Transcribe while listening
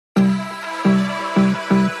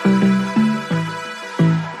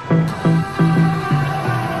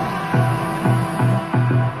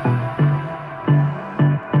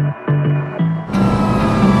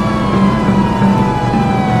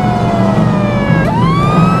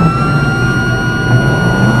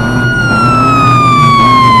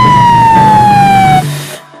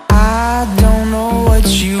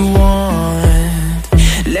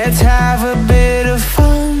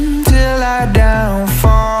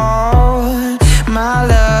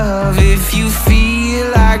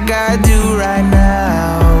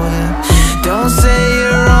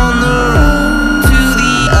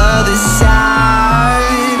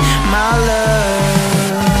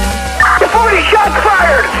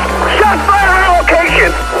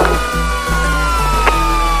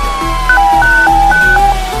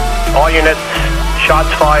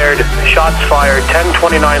shots fired,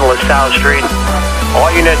 1029 LaSalle Street. All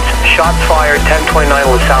units, shots fired, 1029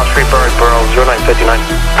 LaSalle Street, Burnsboro, 0959.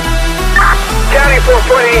 County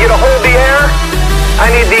 420, you gonna hold the air? I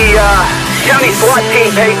need the county SWAT team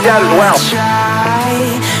paged out as well.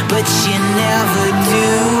 But you never do.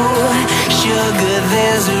 Sugar,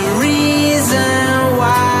 there's a reason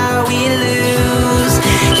why we lose.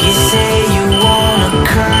 You say you wanna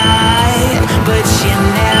cry, but you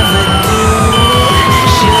never do.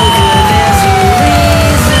 Sugar, there's a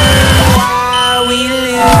reason why we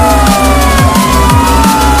lose.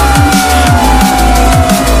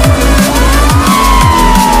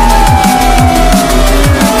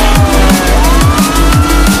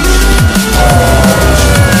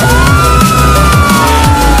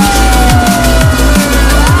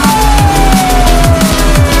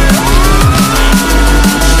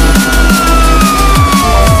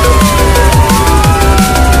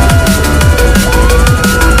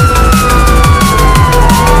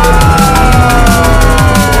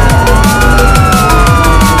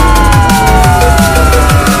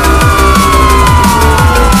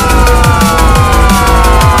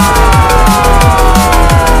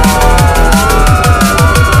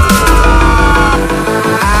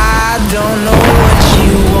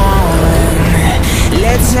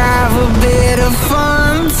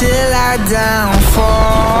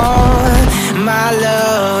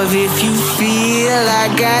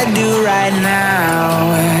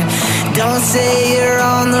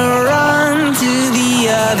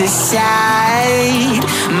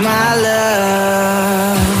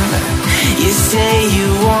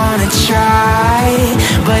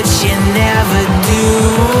 But you never do.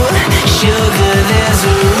 Sugar, there's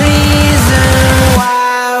a reason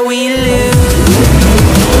why we lose.